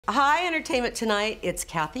Hi, Entertainment Tonight. It's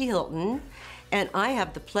Kathy Hilton, and I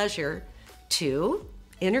have the pleasure to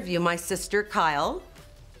interview my sister, Kyle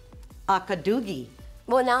Akadugi.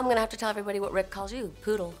 Well, now I'm gonna have to tell everybody what Rick calls you,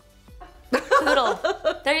 Poodle. Poodle.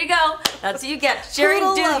 There you go. That's what you get. Sharing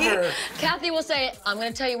Doogie. Kathy will say, I'm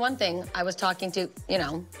gonna tell you one thing. I was talking to,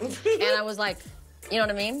 and I was like, you know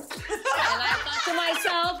what I mean? And I thought to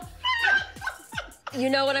myself, you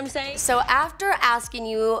know what I'm saying? So after asking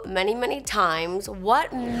you many, many times,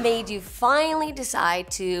 what made you finally decide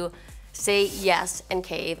to say yes and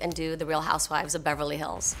cave and do the Real Housewives of Beverly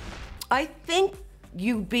Hills? I think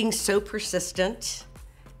you being so persistent,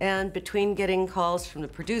 and between getting calls from the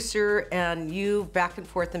producer and you back and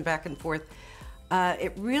forth,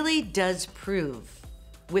 it really does prove,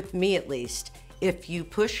 with me at least, if you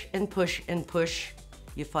push and push and push,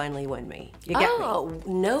 you finally win me. You get me. Oh,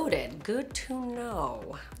 noted. Good to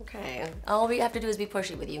know. Okay. All we have to do is be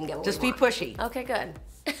pushy with you and get what Just we be want. pushy. Okay, good.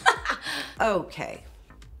 Okay.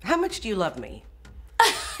 How much do you love me?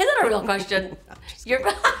 Is that a real question? You're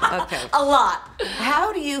Okay. A lot.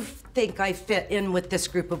 How do you think I fit in with this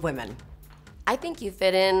group of women? I think you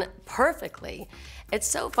fit in perfectly. It's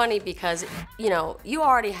so funny because, you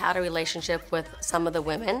already had a relationship with some of the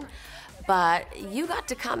women, but you got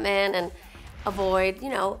to come in and avoid,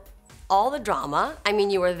 all the drama. I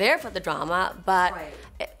mean, you were there for the drama, but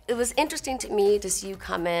right. it was interesting to me to see you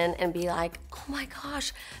come in and be like, oh my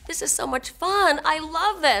gosh, this is so much fun. I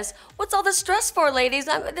love this. What's all the stress for, ladies?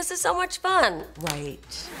 This is so much fun.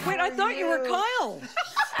 Right. Wait, I thought you were Kyle.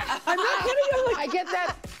 I'm not kidding you. I get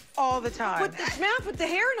that all the time. With the snap, with the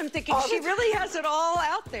hair, and I'm thinking she really has it all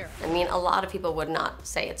out there. I mean, a lot of people would not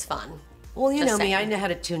say it's fun. Well, you Just know me, I saying. know how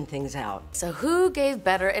to tune things out. So who gave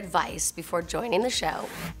better advice before joining the show?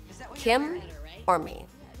 Kim or me?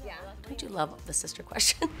 Don't you love the sister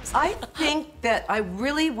questions? I think that I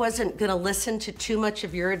really wasn't gonna listen to too much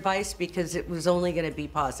of your advice because it was only gonna be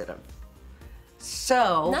positive.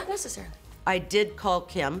 So, Not necessarily. I did call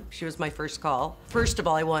Kim. She was my first call. First of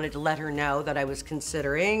all, I wanted to let her know that I was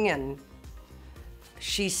considering, and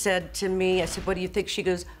she said to me, I said, what do you think? She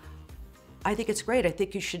goes, I think it's great. I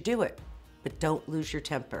think you should do it, but don't lose your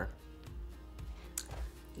temper.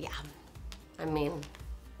 Yeah. I mean,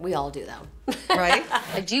 we all do though. Right?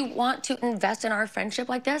 Do you want to invest in our friendship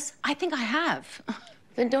like this? I think I have.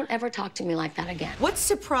 Then don't ever talk to me like that again. What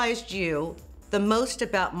surprised you the most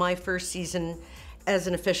about my first season as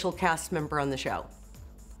an official cast member on the show?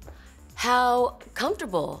 How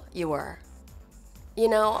comfortable you were. In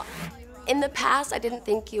the past, I didn't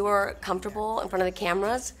think you were comfortable in front of the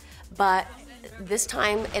cameras, but this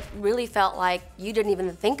time it really felt like you didn't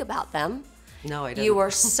even think about them. No, I didn't. You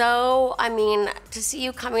were so, to see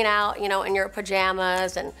you coming out, in your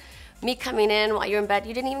pajamas and me coming in while you're in bed,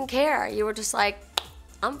 you didn't even care. You were just like,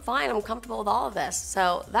 I'm fine, I'm comfortable with all of this.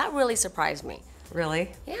 So that really surprised me.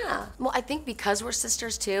 Really? Yeah. Well, I think because we're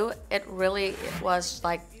sisters too, it was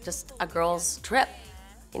like just a girl's trip.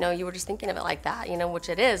 You were just thinking of it like that, which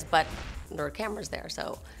it is, but there are cameras there,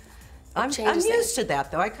 so I'm used to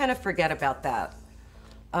that, though. I kind of forget about that.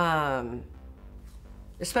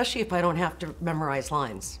 Especially if I don't have to memorize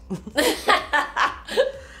lines.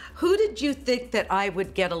 Who did you think that I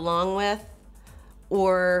would get along with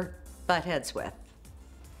or butt heads with?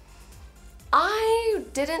 I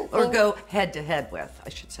didn't Or think, go head to head with, I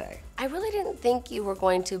should say. I really didn't think you were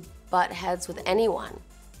going to butt heads with anyone.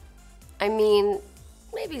 I mean,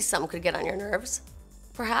 maybe some could get on your nerves,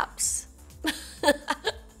 perhaps.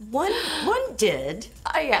 One did,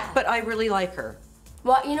 Yeah. but I really like her.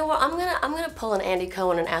 Well, you know what? I'm gonna pull an Andy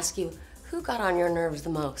Cohen and ask you, who got on your nerves the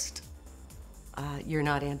most? You're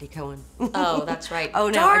not Andy Cohen. Oh, that's right. Oh,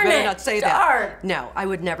 no, Darn I better it. not say Darn. that. No, I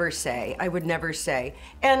would never say. I would never say.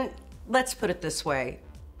 And let's put it this way.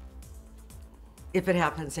 If it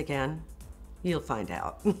happens again, you'll find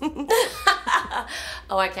out.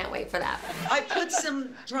 Oh, I can't wait for that. I put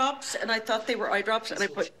some drops, and I thought they were eye drops, and I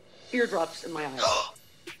put eardrops in my eyes.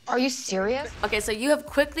 Are you serious? Okay, so you have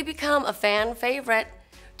quickly become a fan favorite.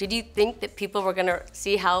 Did you think that people were gonna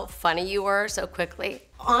see how funny you were so quickly?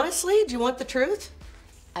 Honestly, do you want the truth?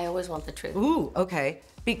 I always want the truth. Ooh, okay.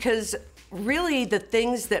 Because really the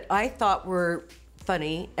things that I thought were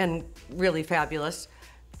funny and really fabulous,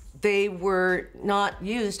 they were not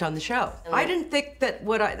used on the show. I didn't think that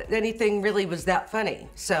anything really was that funny,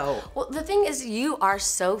 so. Well, the thing is, you are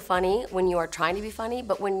so funny when you are trying to be funny,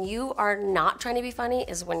 but when you are not trying to be funny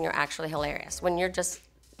is when you're actually hilarious, when you're just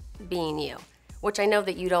being you. Which I know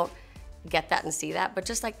that you don't get that and see that, but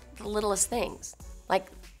just like the littlest things, like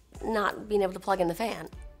not being able to plug in the fan.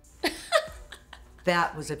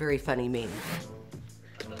 That was a very funny meme.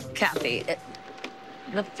 Kathy,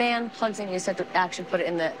 The fan plugs in, you said to actually put it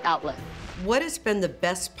in the outlet. What has been the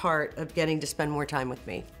best part of getting to spend more time with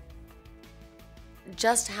me?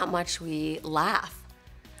 Just how much we laugh.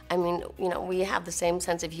 I mean, you know, we have the same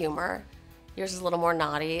sense of humor. Yours is a little more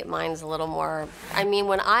naughty, mine's a little more... I mean,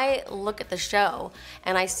 when I look at the show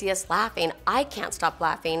and I see us laughing, I can't stop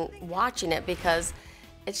laughing watching it because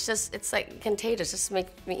it's just, it's like contagious. Just make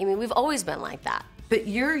me, I mean, we've always been like that. But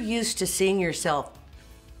you're used to seeing yourself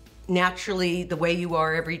naturally the way you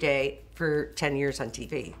are every day for 10 years on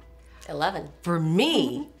TV. 11. For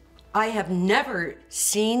me, I have never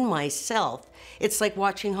seen myself. It's like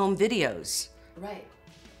watching home videos. Right.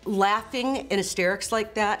 Laughing in hysterics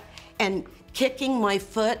like that and kicking my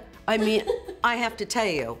foot. I mean, I have to tell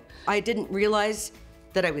you, I didn't realize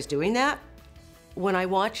that I was doing that. When I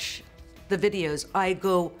watch the videos,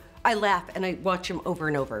 I laugh and I watch them over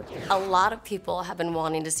and over. A lot of people have been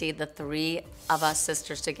wanting to see the three of us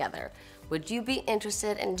sisters together. Would you be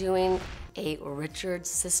interested in doing a Richard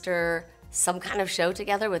sister, some kind of show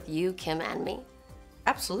together with you, Kim, and me?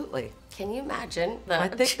 Absolutely. Can you imagine? I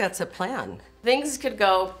think that's a plan. Things could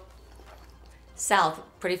go south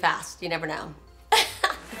pretty fast. You never know.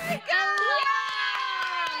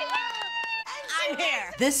 I'm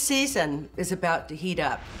here. This season is about to heat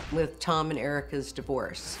up with Tom and Erika's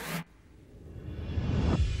divorce.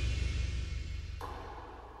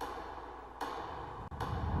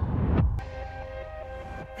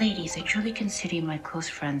 Ladies, I truly consider you my close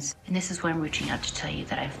friends, and this is why I'm reaching out to tell you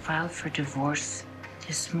that I filed for divorce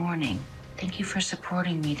this morning. Thank you for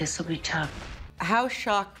supporting me. This will be tough. How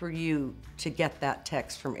shocked were you to get that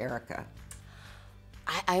text from Erika?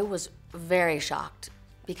 I was very shocked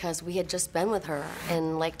because we had just been with her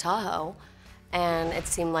in Lake Tahoe and it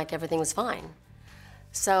seemed like everything was fine.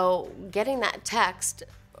 So getting that text,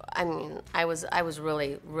 I mean, I was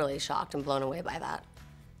really, really shocked and blown away by that.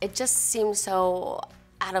 It just seemed so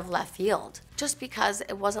out of left field, just because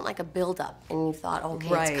it wasn't like a buildup and you thought, okay,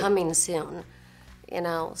 Right. It's coming soon, you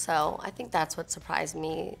know? So I think that's what surprised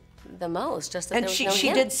me the most, just that And there was she, no she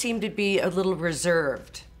hint. did seem to be a little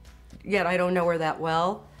reserved. Yet I don't know her that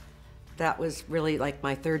well. That was really like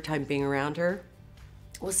my third time being around her.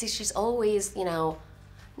 Well, see, she's always, you know,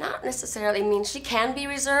 not necessarily, I mean, she can be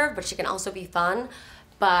reserved, but she can also be fun.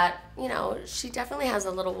 But, you know, she definitely has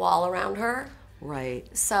a little wall around her. Right.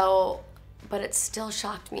 So, but it still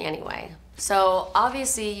shocked me anyway. So,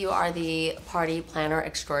 obviously, you are the party planner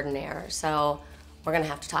extraordinaire. So, we're gonna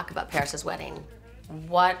have to talk about Paris's wedding.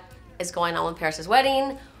 What is going on with Paris's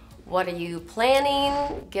wedding? What are you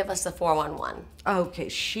planning? Give us the 411. Okay,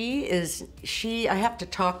 I have to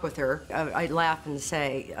talk with her. I laugh and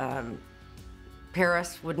say,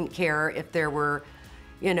 Paris wouldn't care if there were,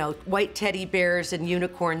 you know, white teddy bears and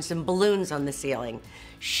unicorns and balloons on the ceiling.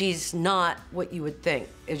 She's not what you would think,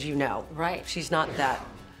 as you know. Right. She's not that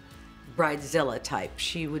bridezilla type.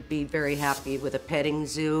 She would be very happy with a petting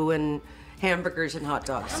zoo and hamburgers and hot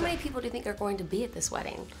dogs. How many people do you think are going to be at this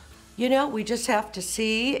wedding? You know, we just have to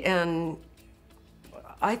see, and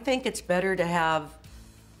I think it's better to have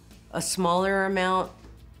a smaller amount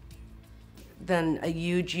than a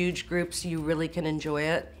huge, huge group so you really can enjoy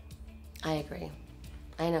it. I agree.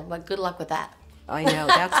 I know, but good luck with that. I know,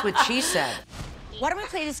 that's what she said. Why don't we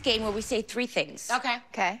play this game where we say 3 things? Okay.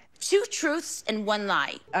 Okay. 2 truths and 1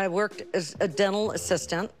 lie. I worked as a dental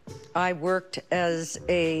assistant. I worked as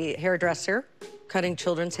a hairdresser, cutting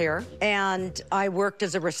children's hair, and I worked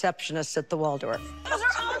as a receptionist at the Waldorf. Those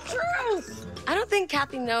are all truths. I don't think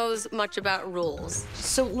Kathy knows much about rules.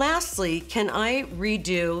 So lastly, can I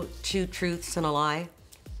redo 2 truths and a lie?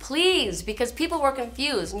 Please, because people were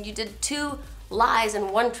confused and you did 2 lies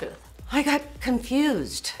and 1 truth. I got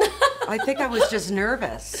confused. I think I was just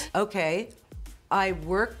nervous. Okay, I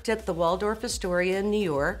worked at the Waldorf Astoria in New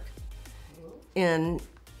York in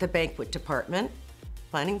the banquet department,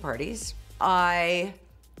 planning parties. I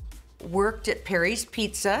worked at Perry's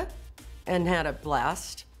Pizza and had a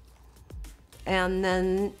blast. And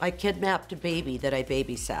then I kidnapped a baby that I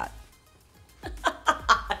babysat.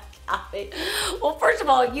 Kathy. Well, first of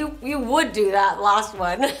all, you would do that last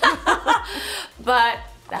one. But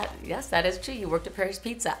yes, that is true. You worked at Paris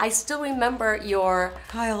Pizza. I still remember your...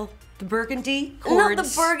 Kyle, the burgundy Not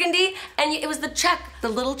cords. the burgundy, and it was the check. The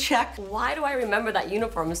little check. Why do I remember that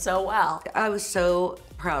uniform so well? I was so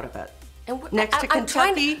proud of it. And Next to I'm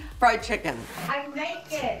trying Kentucky Fried Chicken. I'm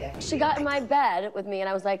naked. She got in my bed with me, and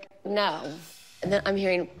I was like, no. And then I'm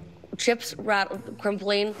hearing chips rattle,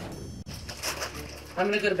 crumpling. I'm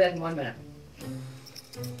gonna go to bed in 1 minute.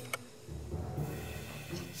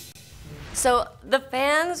 So the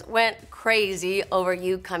fans went crazy over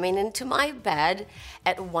you coming into my bed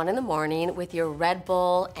at 1 in the morning with your Red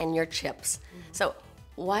Bull and your chips. So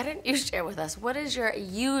why didn't you share with us, what is your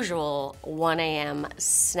usual 1 a.m.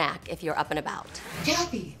 snack if you're up and about?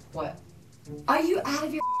 Kathy! What? Are you out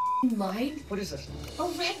of your mind? What is this? A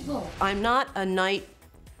Red Bull. I'm not a night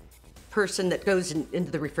person that goes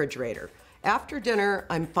into the refrigerator. After dinner,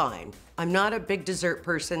 I'm fine. I'm not a big dessert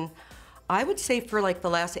person. I would say for like the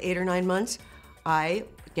last 8 or 9 months, I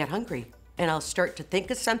get hungry and I'll start to think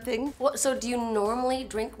of something. Well, so do you normally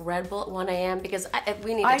drink Red Bull at 1 a.m.? Because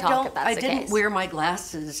we need to talk if that's I the didn't case. wear my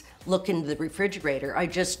glasses, look into the refrigerator. I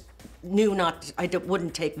just knew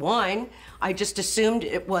wouldn't take wine. I just assumed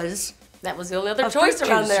it was That was the only other a choice fruit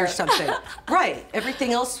around juice there. or something. Right.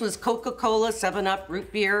 Everything else was Coca-Cola, 7-Up,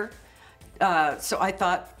 root beer. So I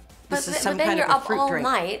thought this is some but then kind you're of a up fruit all drink.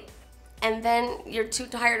 night, and then you're too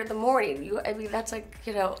tired in the morning. I mean, that's like,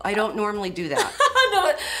 you know. I don't normally do that.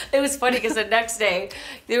 No, it was funny because the next day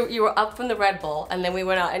you were up from the Red Bull, and then we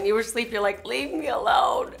went out, and you were asleep. You're like, leave me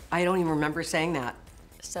alone. I don't even remember saying that.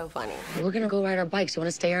 So funny. We're gonna go ride our bikes. You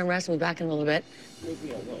wanna stay here and rest and be back in a little bit? Leave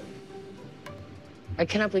me alone. I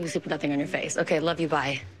cannot believe you sleep with nothing on your face. Okay, love you,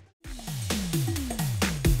 bye.